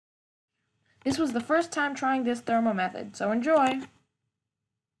This was the first time trying this thermo method, so enjoy.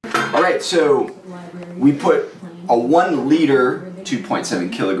 Alright, so we put a 1 liter,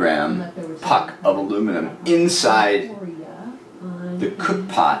 2.7 kilogram puck of aluminum inside the cook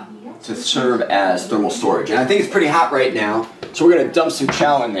pot to serve as thermal storage. And I think it's pretty hot right now, so we're going to dump some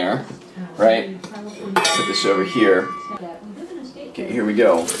chow in there, right? Put this over here. Okay, here we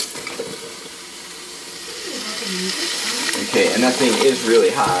go. Okay, and that thing is really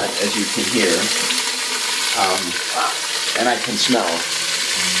hot, as you can hear. And I can smell.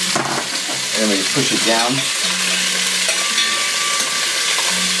 And when you push it down,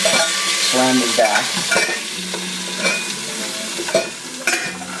 slam it back.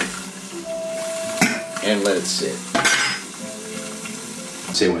 And let it sit.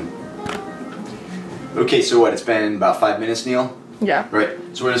 Say when. Okay, so what? It's been about 5 minutes, Neil? Yeah. Right.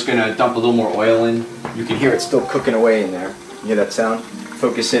 So we're just gonna dump a little more oil in. You can hear it still cooking away in there. You hear that sound?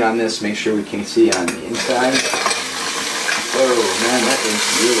 Focus in on this. Make sure we can see on the inside. Whoa, man, that is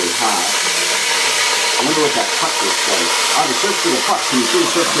really hot. I wonder what that puck looks like. Oh, the search for the puck. Can you see the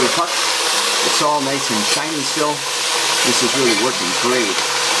search for the puck? It's all nice and shiny still. This is really working great.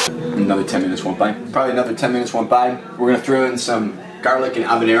 Another 10 minutes went by. Probably another 10 minutes went by. We're gonna throw in some garlic and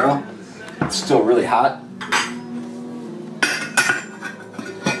habanero. It's still really hot.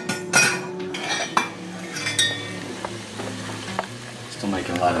 Still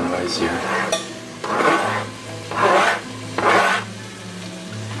making a lot of noise here.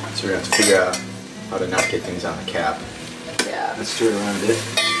 So we're gonna have to figure out how to not get things on the cap. Yeah. Let's stir it around a bit.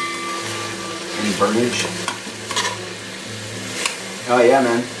 Any burnage? Oh yeah,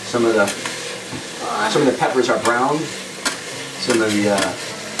 man. Some of the peppers are brown. Some of the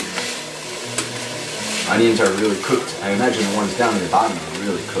onions are really cooked. I imagine the ones down at the bottom are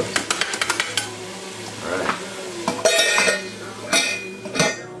really cooked. All right.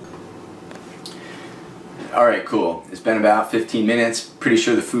 All right, cool. It's been about 15 minutes. Pretty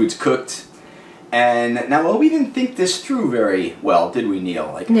sure the food's cooked. And now, well, we didn't think this through very well, did we, Neil?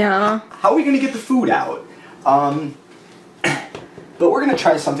 Like, yeah. How are we going to get the food out? But we're going to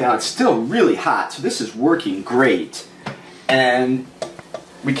try something out. It's still really hot, so this is working great. And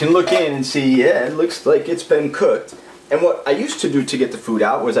we can look in and see, yeah, it looks like it's been cooked. And what I used to do to get the food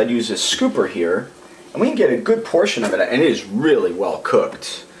out was I'd use a scooper here, and we can get a good portion of it, and it is really well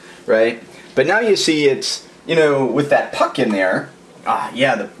cooked, right? But now you see it's, you know, with that puck in there,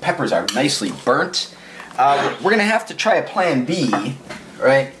 yeah, the peppers are nicely burnt. We're going to have to try a plan B,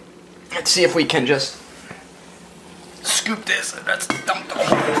 right? Let's see if we can just scoop this. Let's dump the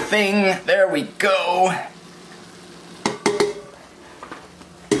whole thing. There we go.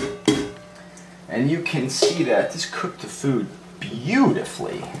 And you can see that this cooked the food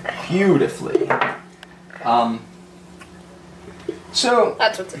beautifully. Beautifully. So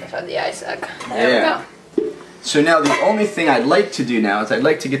That's what's inside the ISEC. There we go. So now the only thing I'd like to do now is I'd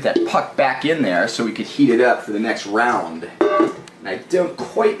like to get that puck back in there so we could heat it up for the next round. And I don't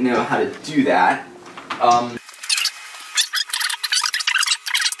quite know how to do that.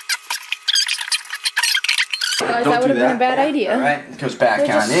 That would have been a bad idea. Alright, it goes back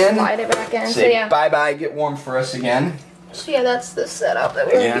We'll on just in. slide it back in. Say So yeah. bye-bye, get warm for us again. So yeah, that's the setup that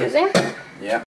we were using. Yeah.